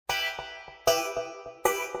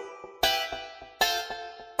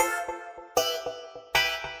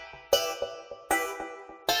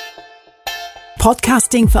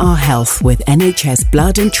Podcasting for Our Health with NHS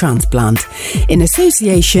Blood and Transplant in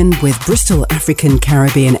association with Bristol African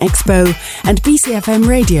Caribbean Expo and BCFM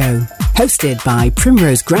Radio. Hosted by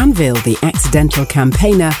Primrose Granville, the accidental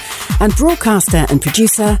campaigner, and broadcaster and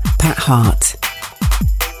producer Pat Hart.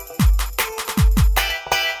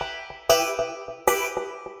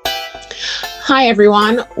 Hi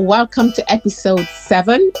everyone, welcome to episode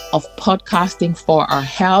 7 of Podcasting for Our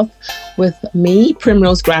Health with me,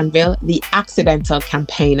 Primrose Granville, the accidental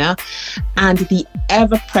campaigner, and the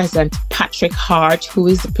ever-present Patrick Hart, who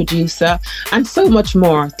is the producer, and so much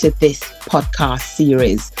more to this podcast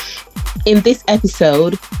series. In this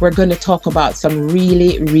episode, we're going to talk about some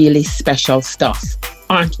really special stuff,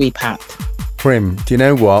 aren't we, Pat? Prim, do you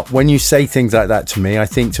know what? When you say things like that to me, I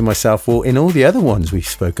think to myself, well, in all the other ones we've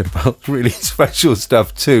spoken about, really special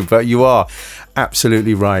stuff too. But you are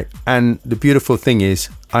absolutely right. And the beautiful thing is,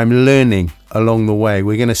 I'm learning along the way.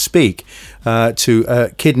 We're going to speak to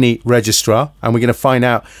a kidney registrar, and we're going to find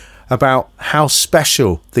out about how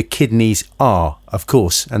special the kidneys are, of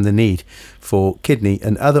course, and the need for kidney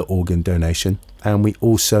and other organ donation. And we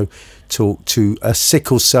also talk to a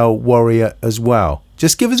sickle cell warrior as well.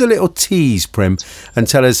 Just give us a little tease, Prim, and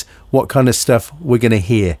tell us what kind of stuff we're going to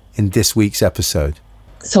hear in this week's episode.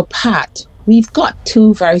 So, Pat, we've got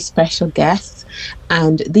 2 very special guests,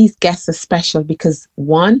 and these guests are special because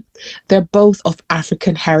 1, they're both of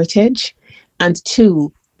African heritage, and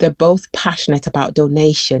 2, they're both passionate about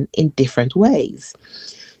donation in different ways.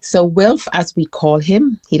 So Wilf, as we call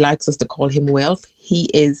him, he likes us to call him Wilf. He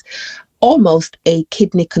is almost a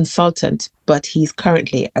kidney consultant, but he's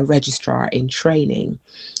currently a registrar in training.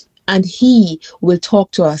 And he will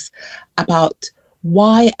talk to us about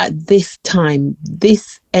why at this time,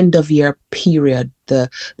 this end of year period,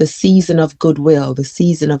 the season of goodwill, the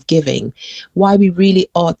season of giving, why we really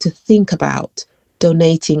ought to think about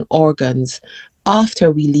donating organs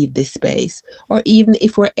after we leave this space, or even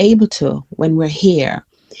if we're able to when we're here.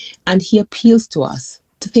 And he appeals to us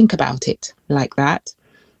to think about it like that.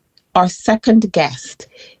 Our second guest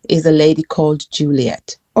is a lady called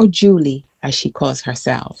Juliet, or Julie, as she calls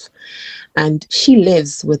herself. And she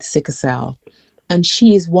lives with sickle cell. And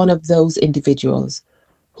she is one of those individuals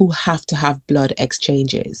who have to have blood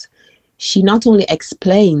exchanges. She not only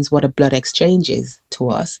explains what a blood exchange is to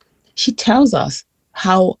us, she tells us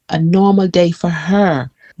how a normal day for her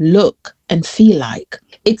look and feel like.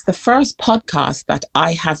 It's the first podcast that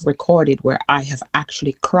I have recorded where I have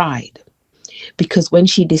actually cried. Because when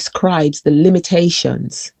she describes the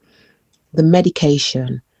limitations, the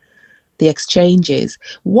medication, the exchanges,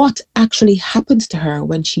 what actually happens to her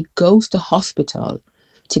when she goes to hospital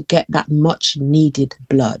to get that much needed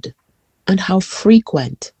blood, and how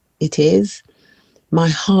frequent it is, my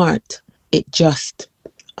heart,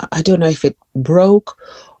 I don't know if it broke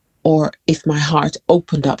or if my heart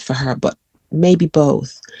opened up for her, but maybe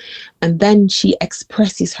both. And then she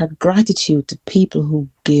expresses her gratitude to people who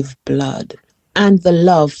give blood, and the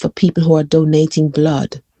love for people who are donating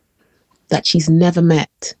blood that she's never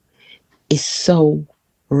met is so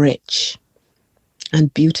rich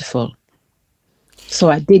and beautiful. So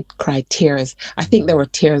I did cry tears. I think there were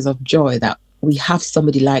tears of joy that we have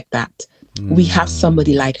somebody like that. We have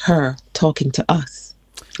somebody like her talking to us.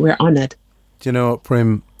 We're honored. Do you know what,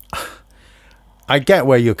 Prim? I get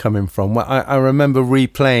where you're coming from. I remember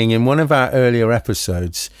replaying in one of our earlier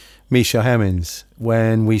episodes, Misha Hemmings,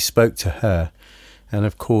 when we spoke to her. And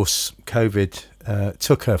of course, COVID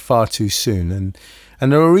took her far too soon.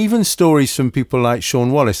 And there are even stories from people like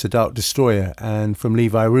Sean Wallace, the Dark Destroyer, and from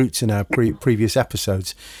Levi Roots in our previous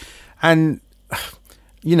episodes. And,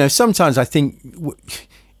 you know, sometimes I think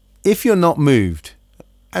if you're not moved,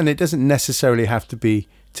 and it doesn't necessarily have to be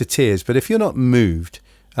to tears, but if you're not moved,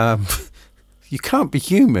 you can't be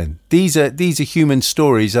human. These are human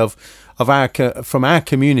stories from our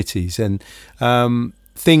communities, and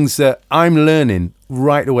things that I'm learning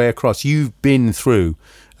right away across. You've been through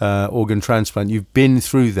organ transplant. You've been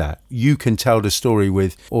through that. You can tell the story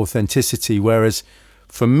with authenticity. Whereas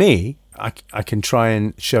for me, I can try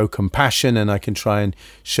and show compassion, and I can try and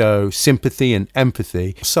show sympathy and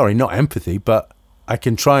empathy. Sorry, not empathy, but I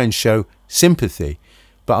can try and show sympathy.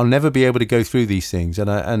 But I'll never be able to go through these things. And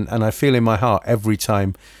I feel in my heart every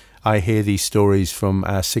time I hear these stories from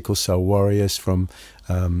our sickle cell warriors, from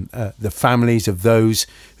the families of those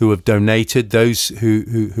who have donated, those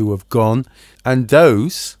who have gone, and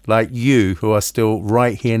those like you who are still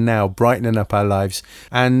right here now, brightening up our lives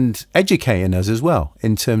and educating us as well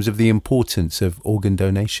in terms of the importance of organ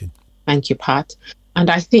donation. Thank you, Pat.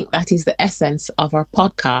 And I think that is the essence of our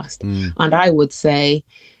podcast. And I would say,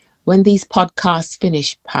 when these podcasts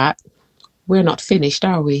finish, Pat, we're not finished,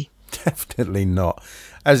 are we? Definitely not.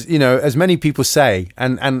 As you know, as many people say,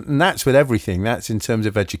 and that's with everything. That's in terms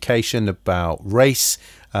of education, about race,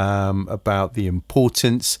 about the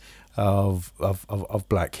importance of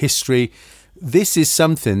Black history. This is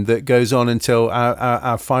something that goes on until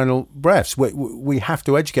our final breaths. We have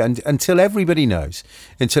to educate until everybody knows,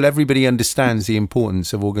 until everybody understands the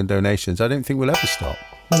importance of organ donations. I don't think we'll ever stop.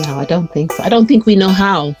 No, I don't think so. I don't think we know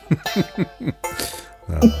how.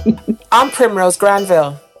 I'm Primrose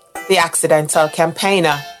Granville, the accidental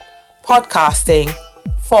campaigner, podcasting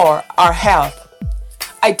for our health.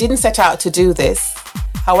 I didn't set out to do this.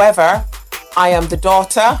 However, I am the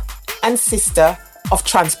daughter and sister of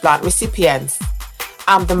transplant recipients.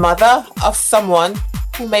 I'm the mother of someone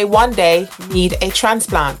who may one day need a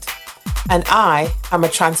transplant, and I am a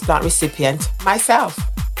transplant recipient myself.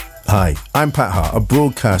 Hi, I'm Pat Hart, a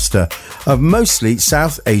broadcaster of mostly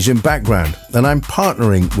South Asian background, and I'm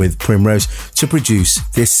partnering with Primrose to produce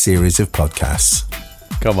this series of podcasts.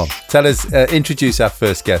 Come on, tell us, introduce our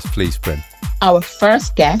first guest, please, Prim. Our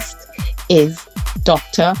first guest is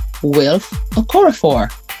Dr. Wilf Okorafor.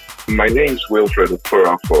 My name is Wilfred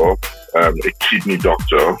Okorafor. A kidney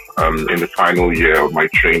doctor. I'm in the final year of my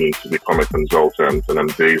training to become a consultant, and I'm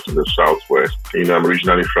based in the Southwest. I'm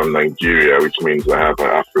originally from Nigeria, which means I have an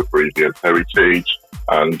Afro-Caribbean heritage.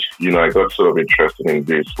 And, I got sort of interested in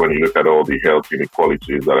this when you look at all the health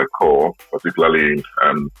inequalities that occur, particularly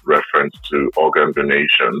in reference to organ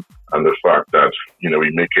donation and the fact that, we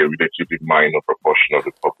make a relatively minor proportion of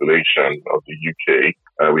the population of the UK.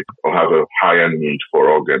 We have a higher need for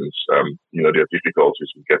organs. There are difficulties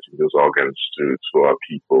in getting those organs to our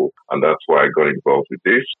people. And that's why I got involved with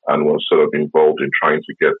this and was sort of involved in trying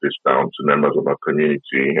to get this down to members of our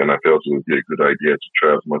community. And I felt it would be a good idea to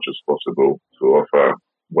try as much as possible to offer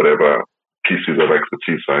whatever pieces of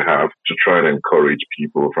expertise I have to try and encourage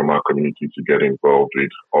people from our community to get involved with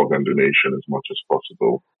organ donation as much as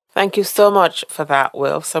possible. Thank you so much for that,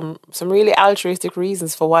 Will. Some really altruistic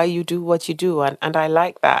reasons for why you do what you do, and I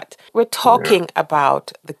like that. We're talking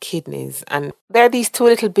about the kidneys, and they're these two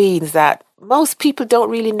little beans that most people don't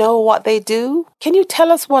really know what they do. Can you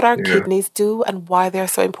tell us what our kidneys do and why they're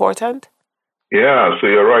so important? Yeah, so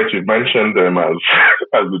you're right. You mentioned them as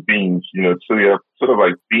the beans, so you have sort of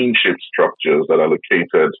like bean-shaped structures that are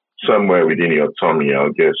located somewhere within your tummy, I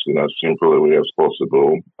guess, in as simple a way as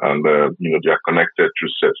possible. And, they are connected through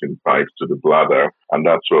certain pipes to the bladder. And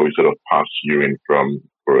that's where we sort of pass urine from,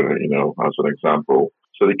 as an example.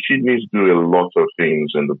 So the kidneys do a lot of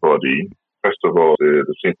things in the body. First of all,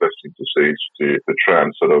 the simplest thing to say is to try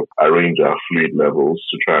and sort of arrange our fluid levels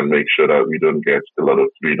to try and make sure that we don't get a lot of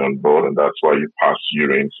fluid on board. And that's why you pass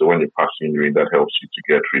urine. So when you're passing urine, that helps you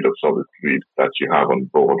to get rid of some of the fluid that you have on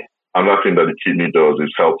board. Another thing that the kidney does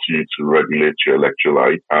is help you to regulate your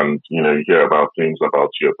electrolyte. And, you hear about things about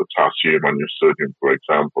your potassium and your sodium, for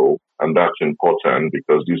example. And that's important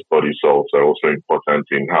because these body salts are also important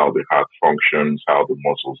in how the heart functions, how the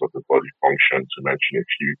muscles of the body function, to mention a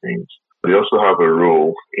few things. They also have a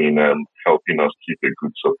role in helping us keep a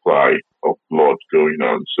good supply of blood going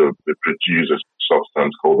on. So they produce a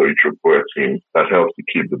substance called erythropoietin that helps to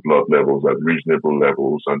keep the blood levels at reasonable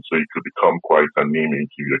levels. And so you could become quite anemic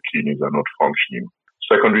if your kidneys are not functioning.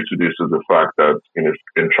 Secondary to this is the fact that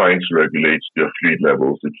in trying to regulate your fluid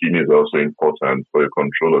levels, the kidney is also important for your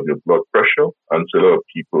control of your blood pressure. And so a lot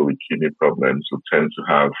of people with kidney problems will tend to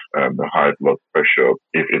have a high blood pressure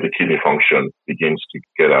if the kidney function begins to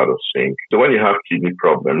get out of sync. So when you have kidney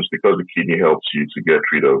problems, because the kidney helps you to get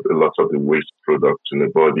rid of a lot of the waste products in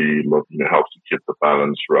the body, helps to keep the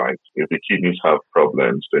balance right. If the kidneys have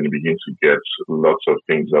problems, then you begin to get lots of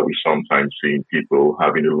things that we sometimes see in people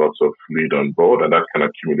having a lot of fluid on board, and that can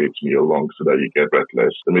accumulate in your lungs so that you get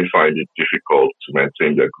breathless. They may find it difficult to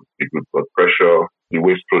maintain a good blood pressure. The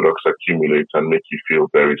waste products accumulate and make you feel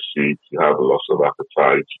very sick. You have a loss of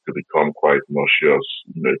appetite. You could become quite nauseous.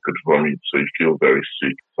 You could vomit, so you feel very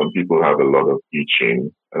sick. Some people have a lot of itching.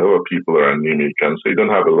 A lot of people are anemic, and so you don't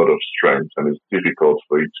have a lot of strength, and it's difficult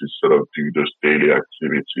for you to sort of do those daily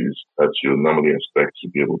activities that you normally expect to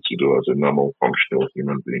be able to do as a normal, functional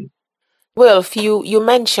human being. Wilf, you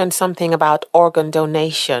mentioned something about organ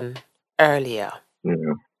donation earlier.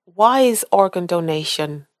 Yeah. Why is organ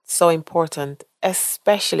donation so important,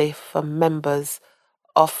 especially for members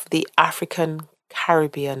of the African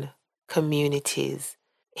Caribbean communities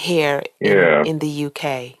here in the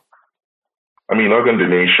UK? I mean, organ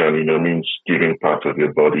donation, means giving part of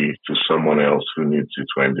your body to someone else who needs it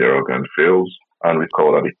when their organ fails, and we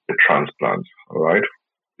call that a transplant, all right?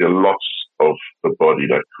 There are lots of the body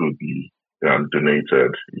that could be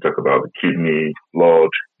donated. You talk about the kidney, blood,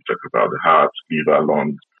 We talk about the heart, liver,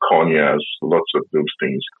 lungs, corneas, lots of those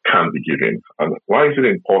things can be given. And why is it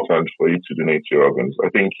important for you to donate your organs? I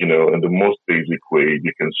think, in the most basic way,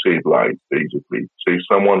 you can save lives, basically. So if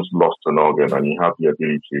someone's lost an organ and you have the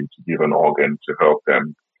ability to give an organ to help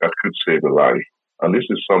them, that could save a life. And this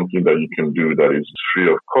is something that you can do that is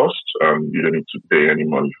free of cost. You don't need to pay any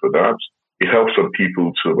money for that. It helps some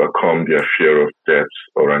people to overcome their fear of death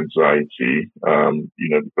or anxiety,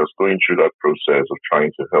 because going through that process of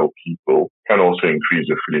trying to help people can also increase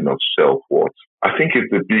the feeling of self-worth. I think it's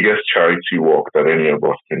the biggest charity work that any of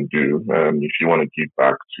us can do. If you want to give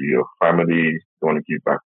back to your family, you want to give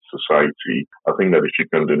back to society, I think that if you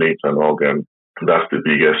can donate an organ, that's the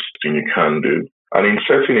biggest thing you can do. And in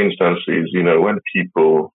certain instances, when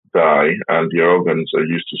people die and their organs are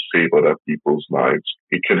used to save other people's lives,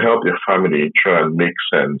 it can help their family try and make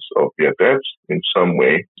sense of their death in some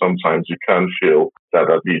way. Sometimes you can feel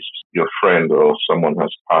that at least your friend or someone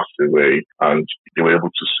has passed away and they were able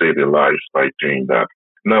to save their life by doing that.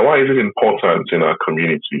 Now, why is it important in our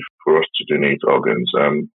community for us to donate organs?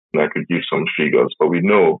 I could give some figures, but we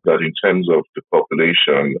know that in terms of the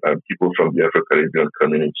population, people from the Afro-Caribbean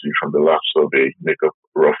community from the last survey make up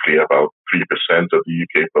roughly about 3% of the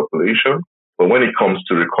UK population. But when it comes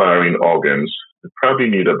to requiring organs, we probably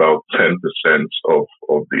need about 10% of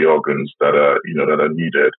the organs that are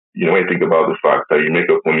needed. When you think about the fact that you make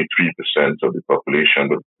up only 3% of the population,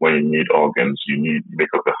 but when you need organs, you make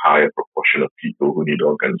up a higher proportion of people who need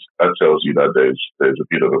organs. That tells you that there's a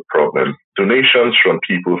bit of a problem. Donations from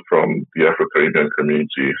people from the Afro-Caribbean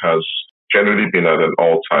community has generally been at an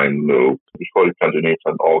all-time low. Before you can donate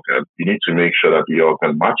an organ, you need to make sure that the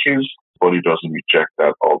organ matches, the body doesn't reject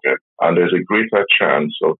that organ. And there's a greater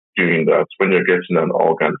chance of doing that when you're getting an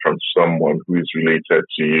organ from someone who is related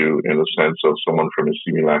to you in the sense of someone from a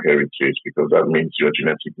similar heritage, because that means your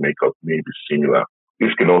genetic makeup may be similar.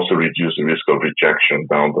 This can also reduce the risk of rejection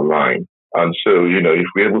down the line. And so, if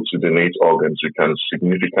we're able to donate organs, we can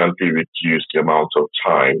significantly reduce the amount of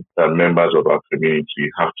time that members of our community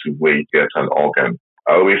have to wait to get an organ.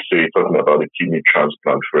 I always say, talking about the kidney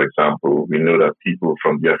transplant, for example, we know that people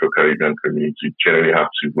from the Afro-Caribbean community generally have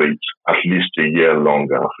to wait at least a year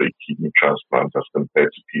longer for a kidney transplant as compared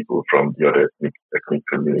to people from the other ethnic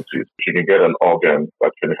communities. If you can get an organ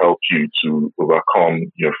that can help you to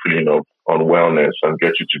overcome your feeling of unwellness and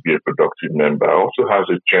get you to be a productive member, also has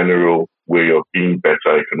a general way of being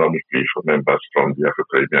better economically for members from the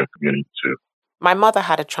Afro-Caribbean community too. My mother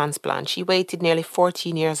had a transplant. She waited nearly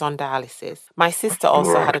 14 years on dialysis. My sister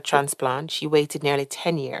also had a transplant. She waited nearly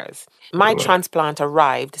 10 years. My transplant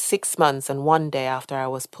arrived 6 months and 1 day after I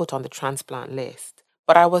was put on the transplant list.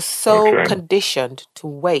 But I was so conditioned to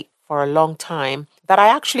wait for a long time that I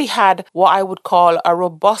actually had what I would call a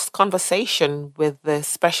robust conversation with the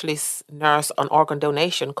specialist nurse on organ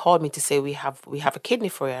donation. Called me to say, we have a kidney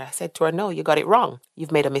for you. I said to her, no, you got it wrong.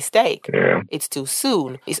 You've made a mistake. Yeah. It's too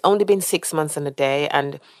soon. It's only been 6 months and a day.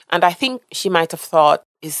 And I think she might have thought,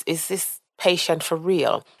 is this patient for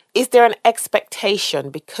real? Is there an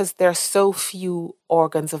expectation, because there are so few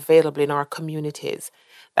organs available in our communities,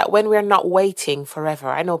 that when we're not waiting forever?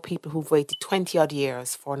 I know people who've waited 20 odd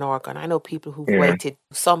years for an organ. I know people who've waited,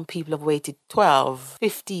 some people have waited 12,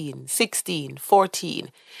 15, 16,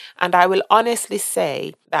 14. And I will honestly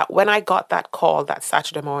say that when I got that call that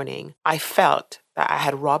Saturday morning, I felt that I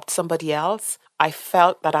had robbed somebody else. I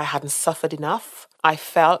felt that I hadn't suffered enough. I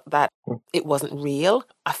felt that it wasn't real.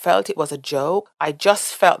 I felt it was a joke. I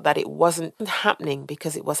just felt that it wasn't happening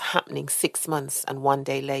because it was happening 6 months and 1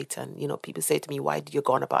 day later. And, people say to me, why did you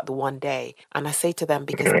go on about the 1 day? And I say to them,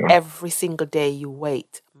 because every single day you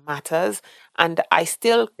wait matters. And I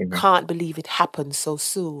still can't believe it happened so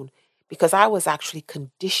soon, because I was actually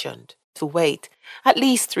conditioned to wait at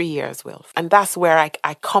least 3 years, Will. And that's where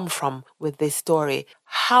I come from with this story.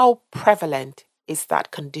 How prevalent is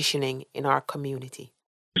that conditioning in our community?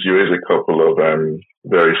 You raise a couple of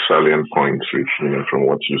very salient points, from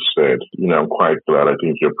what you said. I'm quite glad. I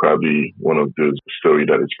think you're probably one of those stories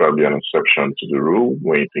that is probably an exception to the rule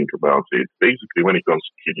when you think about it. Basically, when it comes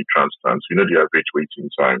to kidney transplants, the average waiting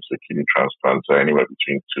times for kidney transplants are anywhere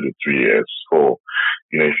between 2 to 3 years for,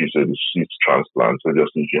 if it's a deceased transplant. So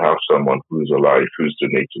just if you have someone who's alive, who's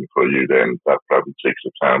donating for you, then that probably takes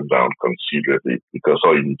the time down considerably, because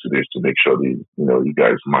all you need to do is to make sure you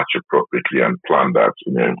guys match appropriately and plan that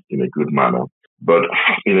in a good manner. But,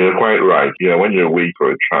 you're quite right. When you're awake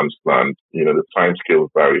for a transplant, the time scale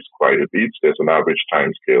varies quite a bit. There's an average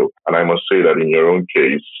time scale. And I must say that in your own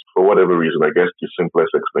case, for whatever reason, I guess the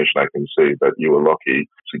simplest explanation I can say is that you were lucky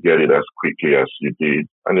to get it as quickly as you did.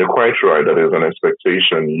 And you're quite right that there's an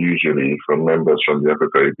expectation usually from members from the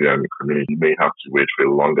Afro-Caribbean community. You may have to wait for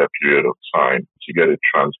a longer period of time to get a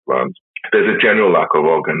transplant. There's a general lack of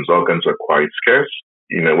organs. Organs are quite scarce.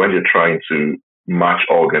 When you're trying to match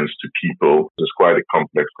organs to people, it's quite a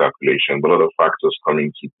complex calculation, but a lot of factors come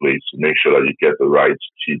into play to make sure that you get the right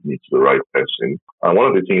kidney to the right person. And one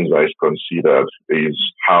of the things I considered is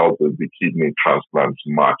how the kidney transplants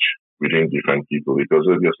match within different people, because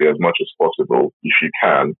obviously as much as possible, if you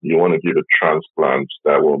can, you want to give a transplant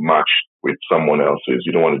that will match with someone else's.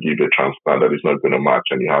 You don't want to give a transplant that is not going to match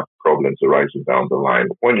and you have problems arising down the line.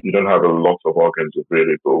 When you don't have a lot of organs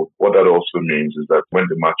available, what that also means is that when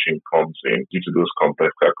the matching comes in, due to those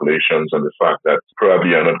complex calculations and the fact that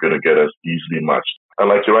probably you're not going to get as easily matched. And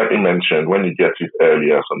like you rightly mentioned, when you get it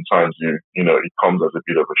earlier, sometimes it comes as a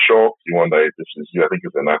bit of a shock. You wonder if this is I think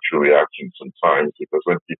it's a natural reaction sometimes, because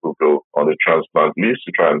when people go on the transplant list,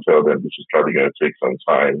 you try and tell them this is probably going to take some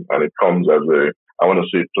time, and it comes as I want to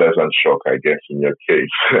say pleasant shock, I guess, in your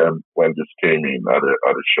case, when this came in at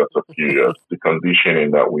a shorter period. The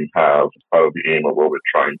conditioning that we have is part of the aim of what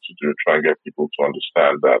we're trying to do, try and get people to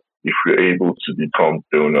understand that if we're able to become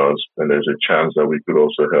donors, then there's a chance that we could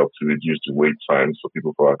also help to reduce the wait times for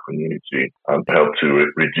people for our community and help to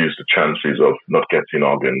reduce the chances of not getting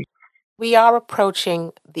organs. We are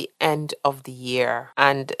approaching the end of the year,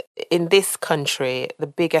 and in this country, the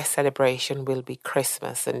biggest celebration will be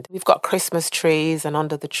Christmas. And we've got Christmas trees, and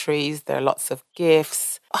under the trees, there are lots of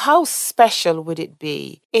gifts. How special would it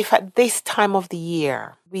be if at this time of the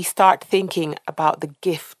year, we start thinking about the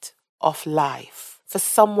gift of life for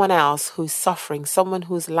someone else who's suffering, someone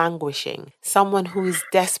who's languishing, someone who is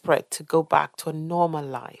desperate to go back to a normal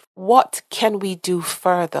life? What can we do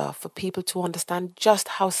further for people to understand just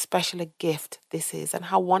how special a gift this is and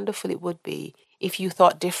how wonderful it would be if you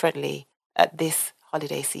thought differently at this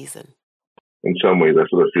holiday season? In some ways, I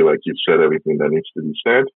sort of feel like you've said everything that needs to be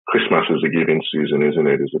said. Christmas is a giving season, isn't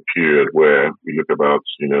it? It's a period where we look about,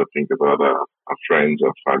 think about our friends,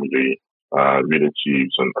 our family,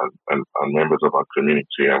 relatives and members of our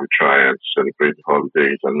community, and we try and celebrate the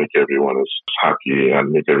holidays and make everyone as happy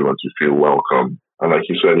and make everyone to feel welcome. And like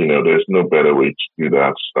you said, there's no better way to do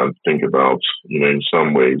that than think about, in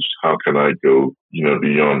some ways, how can I go,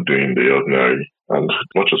 beyond doing the ordinary, and as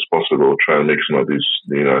much as possible try and make some of this,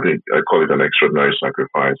 I think I call it an extraordinary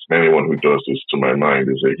sacrifice. Anyone who does this, to my mind,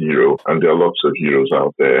 is a hero, and there are lots of heroes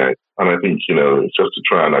out there. And I think, it's just to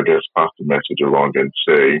try and, I guess, pass the message along and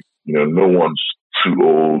say, no one's too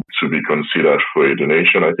old to be considered for a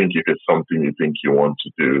donation. I think if it's something you think you want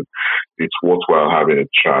to do, it's worthwhile having a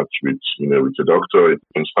chat with a doctor. It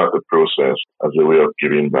can start the process as a way of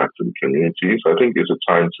giving back to the community. So I think it's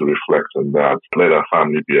a time to reflect on that. Let our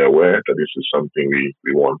family be aware that this is something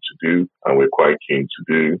we want to do and we're quite keen to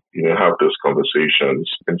do. Have those conversations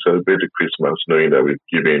and celebrate the Christmas knowing that we've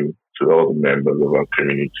given to all the members of our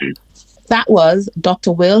community. That was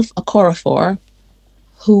Dr. Wilf Okorafor,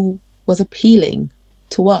 who was appealing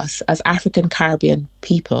to us as African Caribbean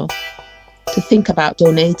people to think about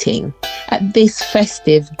donating at this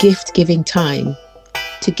festive gift-giving time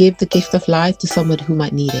to give the gift of life to someone who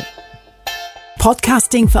might need it.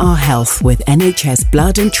 Podcasting for Our Health with NHS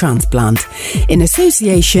Blood and Transplant in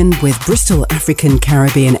association with Bristol African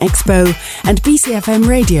Caribbean Expo and BCFM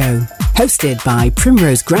Radio. Hosted by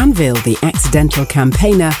Primrose Granville, the accidental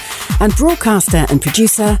campaigner, and broadcaster and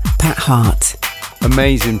producer Pat Hart.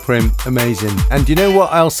 Amazing, Prim, amazing. And you know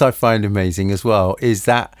what else I find amazing as well is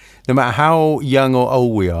that no matter how young or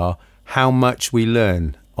old we are, how much we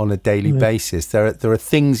learn on a daily basis. There are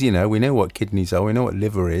things, we know what kidneys are, we know what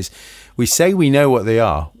liver is. We say we know what they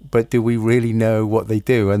are, but do we really know what they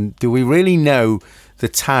do? And do we really know the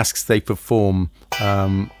tasks they perform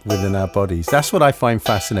within our bodies? That's what I find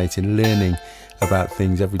fascinating, learning about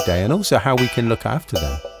things every day, and also how we can look after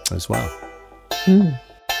them as well.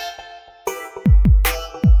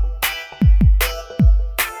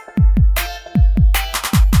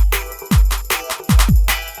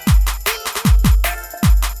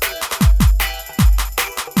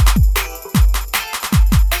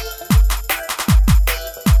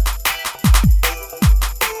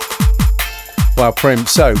 Well, Prim,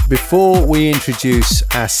 so before we introduce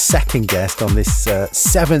our second guest on this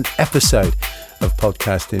 7th episode of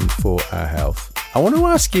Podcasting for Our Health, I want to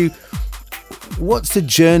ask you, what's the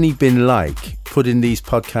journey been like putting these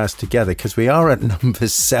podcasts together? Because we are at number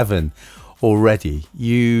 7 already.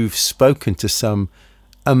 You've spoken to some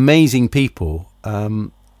amazing people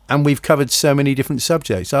And we've covered so many different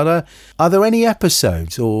subjects. Are there any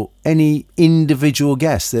episodes or any individual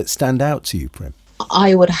guests that stand out to you, Prim?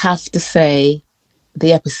 I would have to say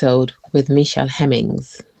the episode with Michelle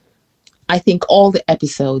Hemmings. I think all the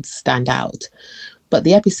episodes stand out, but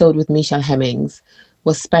the episode with Michelle Hemmings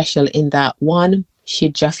was special in that, one,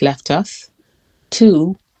 she'd just left us.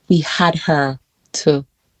 Two, we had her to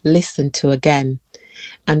listen to again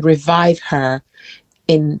and revive her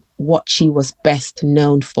in what she was best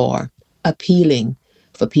known for, appealing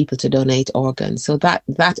for people to donate organs. So that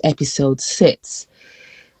episode sits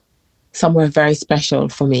somewhere very special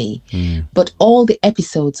for me. But all the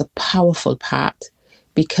episodes are powerful, Pat,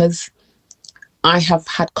 because I have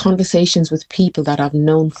had conversations with people that I've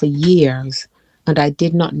known for years, and I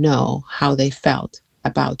did not know how they felt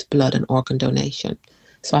about blood and organ donation.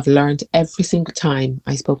 So I've learned every single time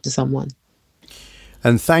I spoke to someone.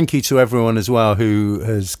 And thank you to everyone as well who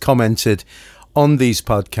has commented on these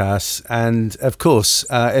podcasts. And of course,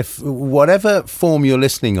 if whatever form you're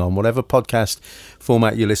listening on, whatever podcast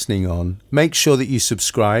format you're listening on, make sure that you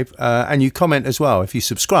subscribe and you comment as well. If you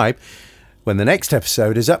subscribe, when the next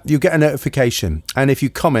episode is up, you get a notification. And if you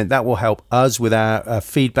comment, that will help us with our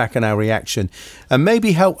feedback and our reaction, and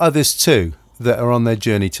maybe help others too that are on their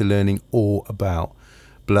journey to learning all about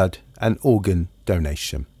blood and organ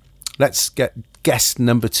donation. Let's get guest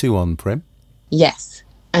number 2 on, Prim. Yes,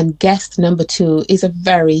 and guest number 2 is a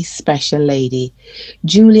very special lady.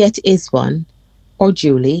 Juliet Iswan, or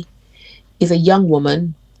Julie, is a young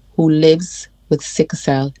woman who lives with sickle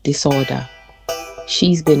cell disorder.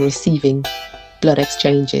 She's been receiving blood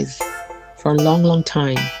exchanges for a long, long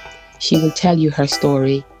time. She will tell you her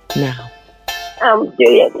story now. I'm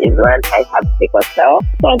Juliet Iswan. I have sickle cell.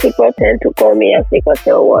 20% to call me a sickle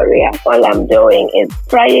cell warrior. All I'm doing is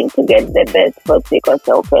trying to get the best for sickle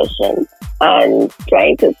cell patients and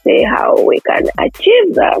trying to see how we can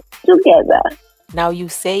achieve that together. Now, you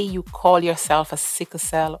say you call yourself a sickle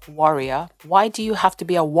cell warrior. Why do you have to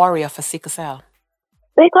be a warrior for sickle cell?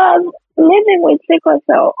 Because living with sickle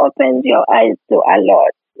cell opens your eyes to a lot.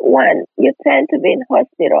 One, you tend to be in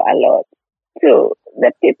hospital a lot. Two,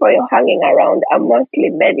 the people you're hanging around are mostly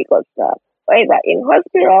medical staff, either in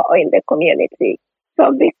hospital or in the community.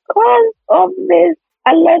 So because of this,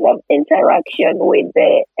 a lot of interaction with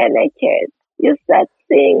the NHS, you start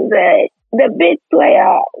seeing the bits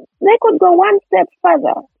where they could go one step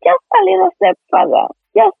further, just a little step further,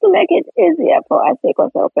 just to make it easier for a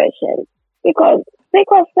sickle cell patient. Because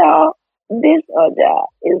sickle cell disorder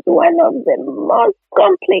is one of the most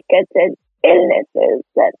complicated illnesses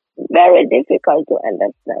that's very difficult to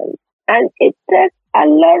understand. And it takes a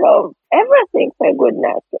lot of everything, for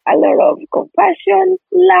goodness, a lot of compassion,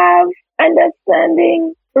 love,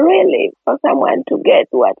 understanding, really, for someone to get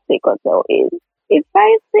what sickle cell is. If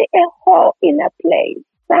I see a hole in a place,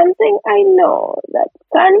 something I know that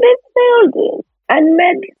can be filled in and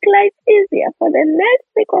make life easier for the next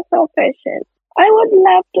sickle cell patient, I would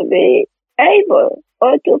love to be able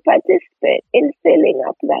or to participate in filling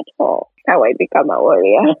up that hole. How I become a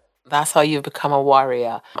warrior. That's how you've become a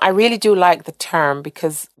warrior. I really do like the term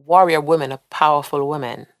because warrior women are powerful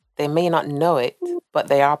women. They may not know it, but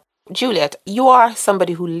they are. Juliet, you are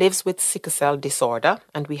somebody who lives with sickle cell disorder,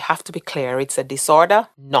 and we have to be clear, it's a disorder,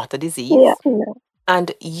 not a disease. Yeah, no.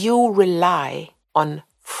 And you rely on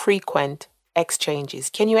frequent exchanges.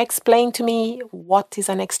 Can you explain to me what is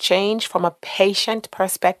an exchange from a patient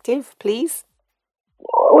perspective, please?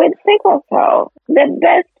 With sickle cell, the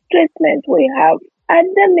best treatment we have at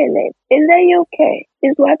the minute in the UK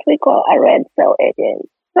is what we call a red cell agent.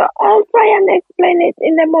 So I'll try and explain it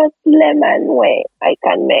in the most layman way I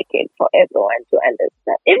can make it for everyone to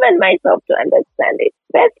understand, even myself to understand it.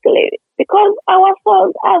 Basically, because our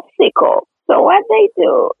cells are sickle, so what they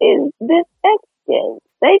do is this exchange.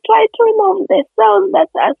 They try to remove the cells that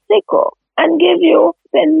are sickle and give you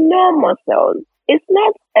the normal cells. It's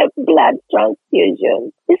not a blood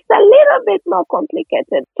transfusion. It's a little bit more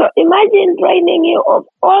complicated. So imagine draining you of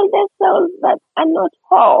all the cells that are not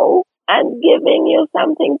whole and giving you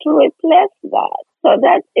something to replace that. So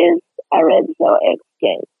that is a red cell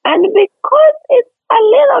exchange. And because it's a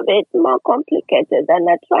little bit more complicated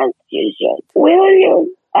than a transfusion, we'll use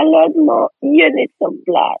a lot more units of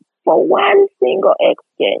blood for one single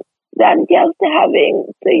exchange than just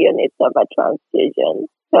having 2 units of a transfusion.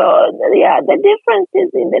 So, yeah, the difference is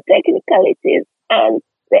in the technicalities and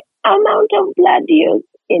the amount of blood used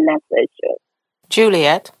in a session.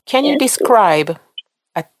 Juliet, can you describe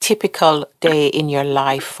a typical day in your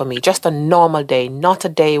life for me? Just a normal day, not a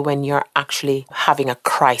day when you're actually having a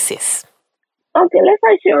crisis. Okay, let's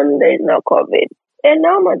assume there is no COVID. A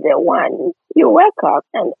normal day, one, You wake up,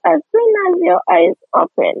 and as soon as your eyes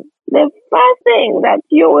open, the first thing that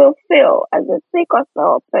you will feel as a sickle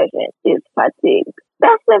cell patient is fatigue.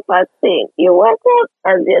 That's the first thing. You wake up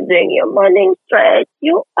as you're doing your morning stretch,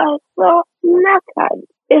 you are so knackered.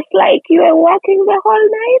 It's like you are working the whole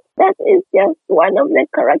night. That is just one of the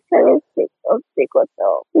characteristics of sickle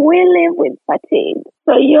cell. We live with fatigue.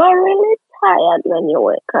 So you're really tired when you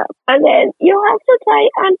wake up. And then you have to try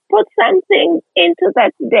and put something into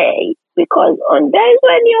that day. Because on days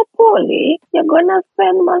when you're poorly, you're going to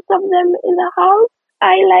spend most of them in the house.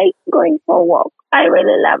 I like going for walks. I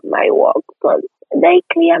really love my walks because they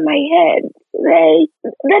clear my head.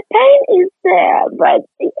 The pain is there, but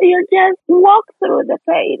you just walk through the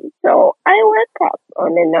pain. So I wake up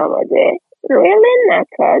on a normal day, really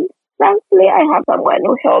knackered. Thankfully, I have someone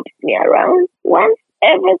who helps me around. Once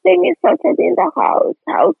everything is sorted in the house,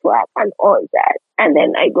 housework and all that, and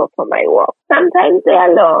then I go for my walk. Sometimes they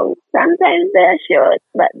are long, sometimes they are short,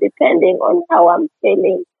 but depending on how I'm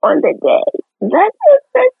feeling on the day. That is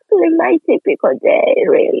basically my typical day,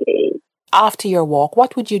 really. After your walk,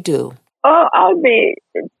 what would you do? Oh, I'll be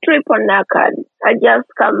triple knackered. I just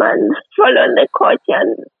come and fall on the couch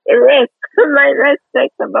and rest. My rest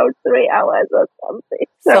takes about 3 hours or something.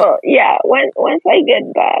 So yeah, once I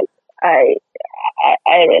get back, I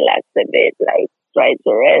relax a bit, like try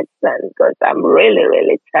to rest, and because I'm really,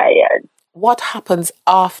 really tired. What happens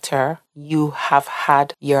after you have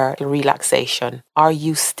had your relaxation? Are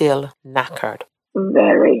you still knackered?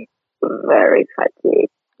 Very, very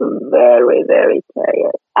fatigued. Very, very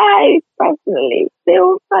tired. I personally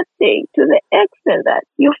feel fatigued to the extent that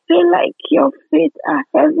you feel like your feet are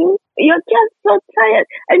heavy. You're just so tired.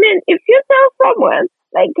 I mean, if you tell someone,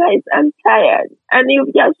 like, guys, I'm tired, and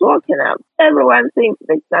you've just woken up, everyone thinks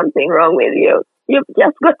there's something wrong with you. You've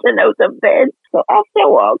just gotten out of bed. So after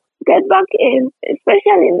work, get back in,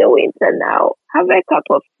 especially in the winter now, have a cup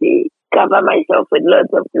of tea, cover myself with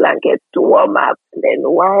loads of blankets to warm up. And then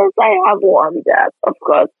once I have warmed up, of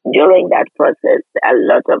course, during that process, a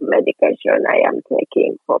lot of medication I am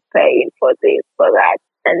taking for pain, for this, for that.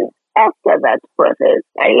 And after that process,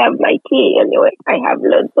 I love my tea anyway. I have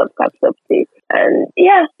loads of cups of tea. And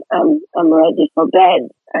yes, I'm ready for bed.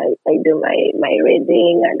 I do my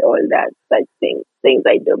reading and all that, such things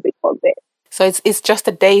I do before bed. So it's just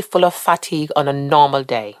a day full of fatigue on a normal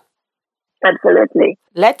day. Absolutely.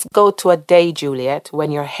 Let's go to a day, Juliet,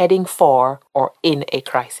 when you're heading for or in a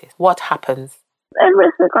crisis. What happens? Every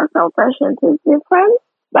sickle cell patient is different,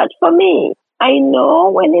 but for me, I know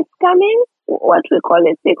when it's coming, what we call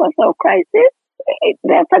a sickle cell crisis.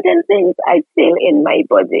 There are certain things I feel in my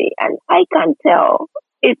body, and I can tell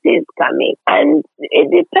it is coming. And it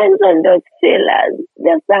depends on those feelers.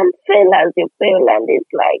 There's some feelers you feel and it's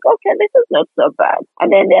like, okay, this is not so bad.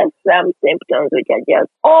 And then there's some symptoms which are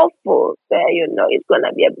just awful. Where you know it's going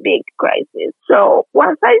to be a big crisis. So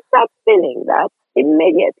once I start feeling that,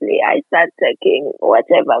 immediately I start taking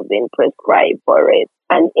whatever's been prescribed for it.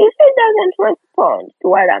 And if it doesn't respond to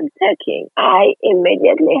what I'm taking, I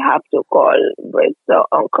immediately have to call Bristol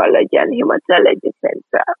Oncology and Hematology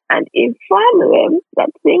Center and inform them that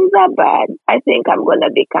things are bad. I think I'm going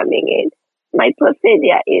to be coming in. My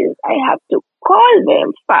procedure is I have to call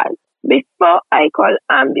them first before I call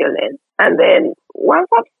ambulance. And then once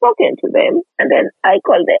I've spoken to them, and then I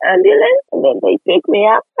call the ambulance, and then they pick me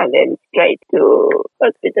up, and then straight to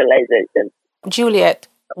hospitalization. Juliet,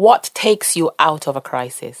 what takes you out of a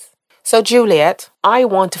crisis? So, Juliet, I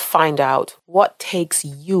want to find out what takes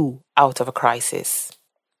you out of a crisis.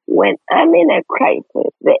 When I'm in a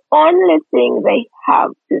crisis, the only thing they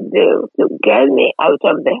have to do to get me out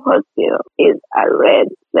of the hospital is a red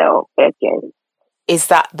cell agent. Is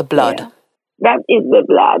that the blood? Yeah. That is the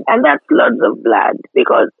blood, and that's lots of blood,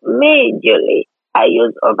 because me, Julie, I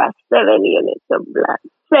use over 7 units of blood.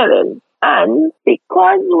 7. And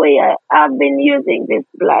because I've been using this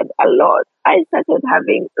blood a lot, I started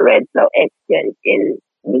having red cell exchange in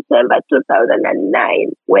December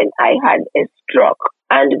 2009 when I had a stroke.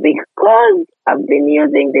 And because I've been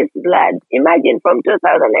using this blood, imagine from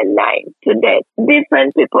 2009 to date,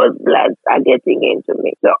 different people's bloods are getting into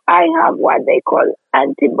me. So I have what they call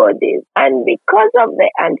antibodies. And because of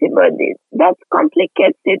the antibodies, that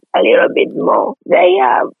complicates it a little bit more.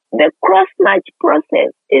 The cross-match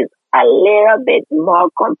process is a little bit more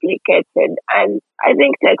complicated, and I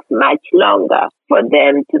think takes much longer for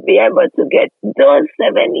them to be able to get those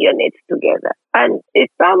 7 units together. And if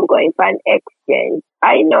I'm going for an exchange,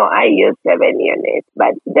 I know I use 7 units,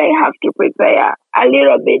 but they have to prepare a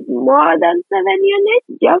little bit more than 7 units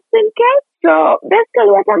just in case. So basically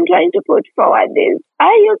what I'm trying to put forward is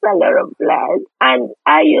I use a lot of blood and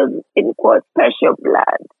I use, in quotes, special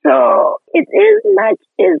blood. So it is much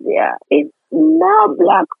easier if more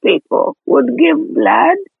Black people would give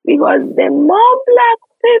blood, because the more Black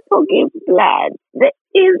people give blood, the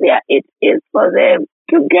easier it is for them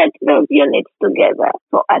to get those units together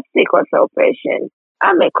for a sickle cell patient.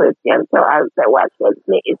 I'm a Christian, so I'll say what helps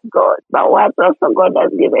me is God. But what also God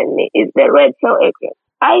has given me is the red cell exchange.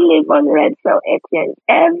 I live on red cell exchange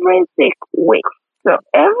every 6 weeks. So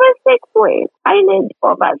every 6 weeks, I need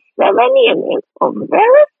over 7 units of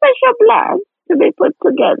very special blood to be put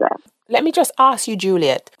together. Let me just ask you,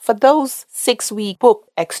 Juliet, for those 6-week book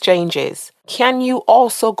exchanges, can you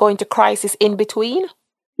also go into crisis in between?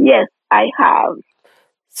 Yes, I have.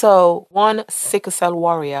 So one sickle cell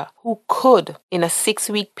warrior who could, in a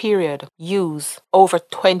 6-week period, use over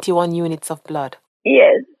 21 units of blood.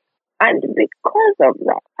 Yes. And because of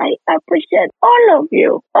that, I appreciate all of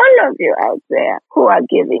you out there who are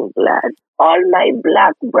giving blood, all my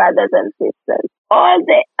Black brothers and sisters, all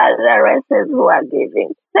the other races who are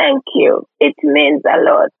giving. Thank you. It means a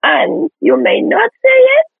lot. And you may not say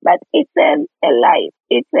it, but it saves a life.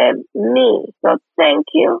 It saves me. So thank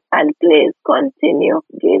you. And please continue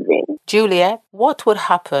giving. Juliet, what would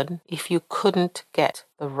happen if you couldn't get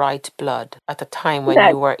the right blood at a time when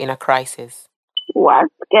you were in a crisis?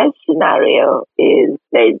 Worst case scenario is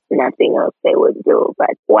there's nothing else they would do but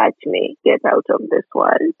watch me get out of this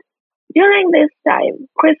world. During this time,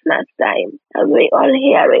 Christmas time, as we all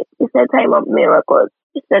hear it, it's a time of miracles.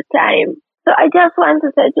 It's a time. So I just want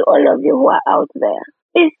to say to all of you who are out there,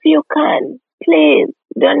 if you can, please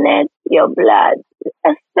donate your blood.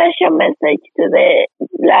 A special message to the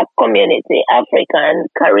Black community, African,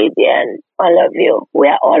 Caribbean, all of you. We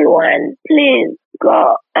are all one. Please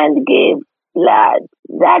go and give blood.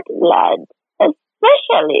 That blood,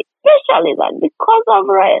 especially that, because of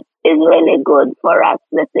red, is really good for us,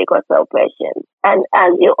 the sickle cell patients. And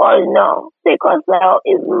as you all know, sickle cell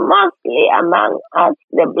is mostly among us,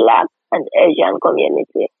 the Black and Asian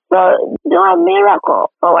community. So do a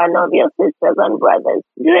miracle for one of your sisters and brothers.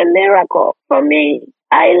 Do a miracle for me.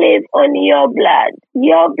 I live on your blood.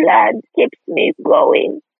 Your blood keeps me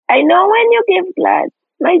going. I know when you give blood,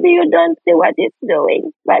 maybe you don't see what it's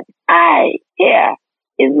doing, but here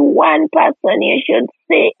is one person you should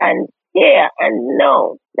see and hear and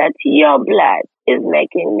know that your blood is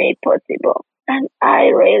making me possible. And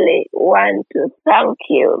I really want to thank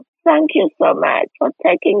you. Thank you so much for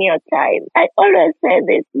taking your time. I always say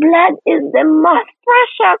this, blood is the most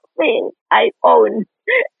precious thing I own.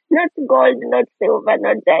 Not gold, not silver,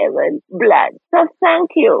 not diamond, blood. So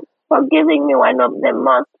thank you for giving me one of the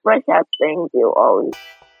most precious things you own.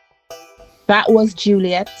 That was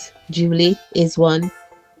Juliet. Julie is one.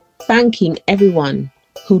 Thanking everyone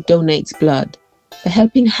who donates blood for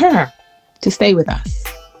helping her to stay with us.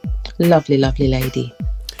 Lovely, lovely lady.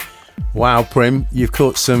 Wow, Prim, you've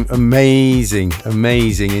caught some amazing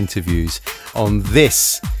interviews on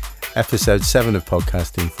this episode 7 of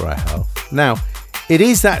Podcasting for Our Health. Now, it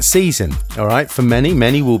is that season, all right? For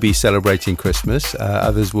many will be celebrating Christmas.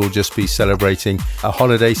 Others will just be celebrating a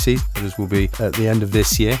holiday season. Others will be at the end of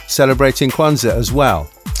this year celebrating Kwanzaa as well.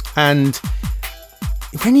 And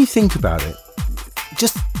when you think about it,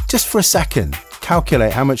 just for a second,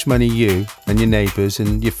 calculate how much money you and your neighbours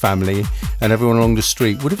and your family and everyone along the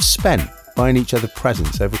street would have spent buying each other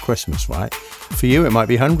presents over Christmas, right? For you, it might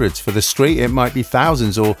be hundreds. For the street, it might be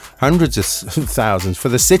thousands or hundreds of thousands. For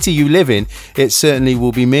the city you live in, it certainly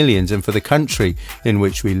will be millions. And for the country in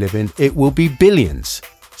which we live in, it will be billions.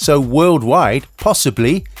 So worldwide,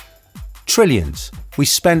 possibly trillions. We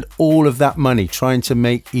spend all of that money trying to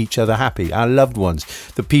make each other happy, our loved ones,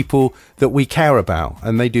 the people that we care about,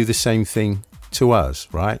 and they do the same thing to us,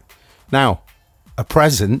 right? Now, a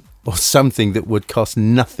present or something that would cost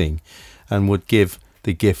nothing and would give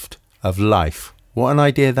the gift of life. What an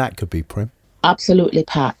idea that could be, Prim. Absolutely,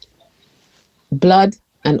 Pat. Blood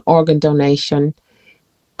and organ donation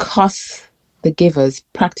costs the givers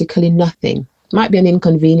practically nothing. Might be an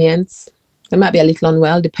inconvenience. They might be a little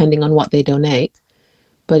unwell depending on what they donate,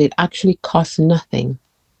 but it actually costs nothing.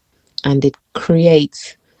 And it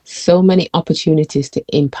creates so many opportunities to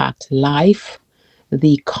impact life,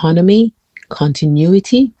 the economy,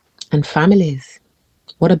 continuity, and families.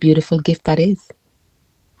 What a beautiful gift that is.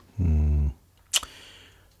 And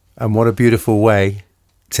what a beautiful way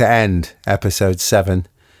to end episode 7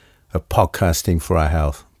 of Podcasting for Our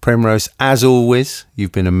Health. Primrose, as always,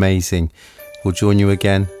 you've been amazing. We'll join you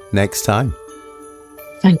again next time.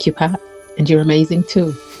 Thank you, Pat. And you're amazing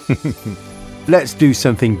too. Let's do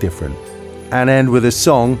something different and end with a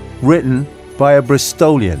song written by a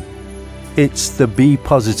Bristolian. It's the Be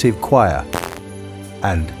Positive Choir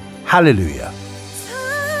and Hallelujah.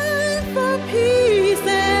 Time for peace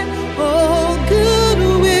and all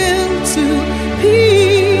goodwill to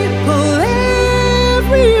people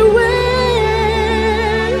everywhere.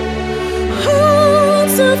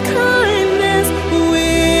 Hearts of kindness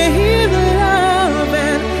with love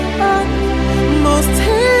and utmost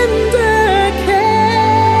tender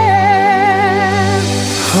care.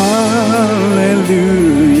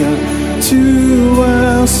 Hallelujah to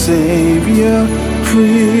our Savior.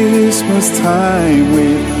 Christmas time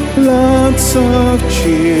with lots of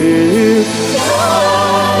cheer.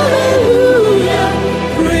 Hallelujah,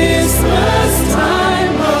 Christmas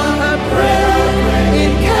time, a prayer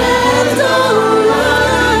in candlelight.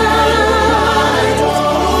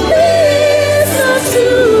 Listen to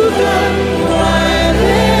the choir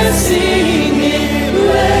they're singing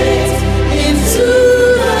late into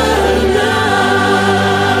the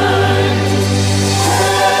night.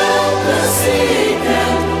 Help the sick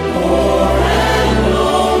and poor and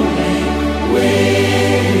lonely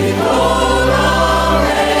with all our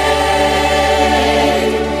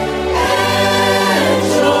aid.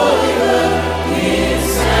 Enjoy the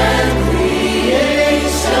gifts and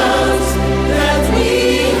creations that we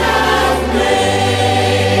have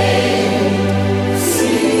made.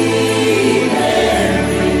 See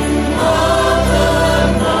Mary, Mother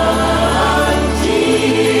of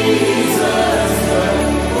Jesus, the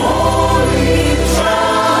Holy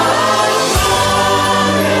Child.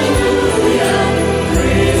 Hallelujah,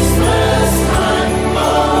 Christmas time. Oh,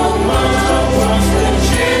 watch the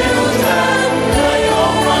children play. Oh,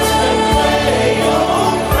 watch them play.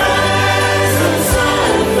 Oh, presents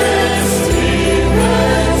and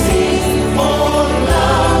festivities for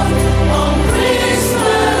love on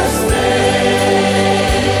Christmas Day.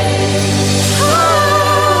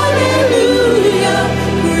 Hallelujah,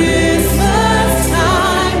 Christmas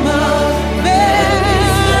time, a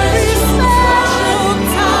very special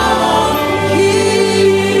time of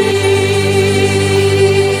peace.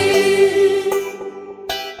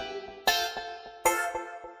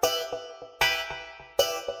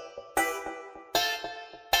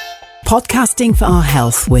 Podcasting for Our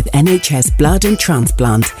Health with NHS Blood and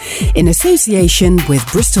Transplant in association with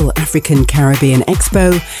Bristol African Caribbean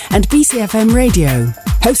Expo and BCFM Radio.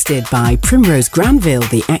 Hosted by Primrose Granville,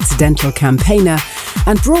 the accidental campaigner,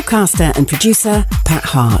 and broadcaster and producer Pat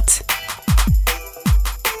Hart.